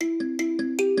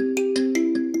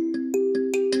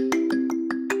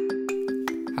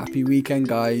happy weekend,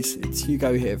 guys. It's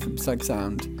Hugo here from Sug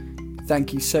Sound.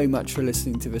 Thank you so much for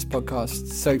listening to this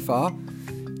podcast so far.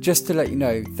 Just to let you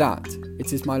know that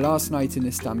it is my last night in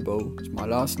Istanbul. It's my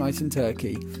last night in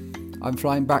Turkey. I'm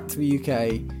flying back to the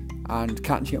UK and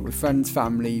catching up with friends,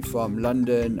 family from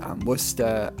London and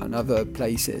Worcester and other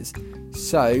places.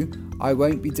 So I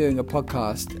won't be doing a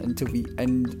podcast until the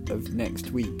end of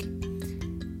next week.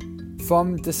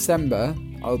 From December,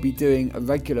 I'll be doing a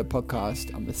regular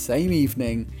podcast on the same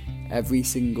evening every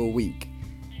single week,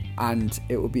 and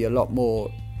it will be a lot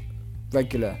more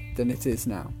regular than it is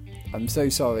now. I'm so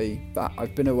sorry that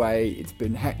I've been away. It's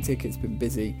been hectic, it's been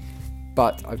busy,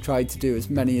 but I've tried to do as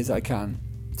many as I can.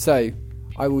 So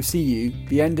I will see you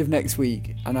the end of next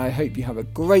week, and I hope you have a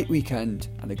great weekend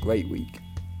and a great week.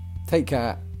 Take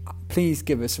care. Please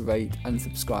give us a rate and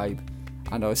subscribe,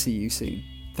 and I'll see you soon.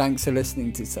 Thanks for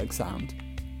listening to Sug Sound.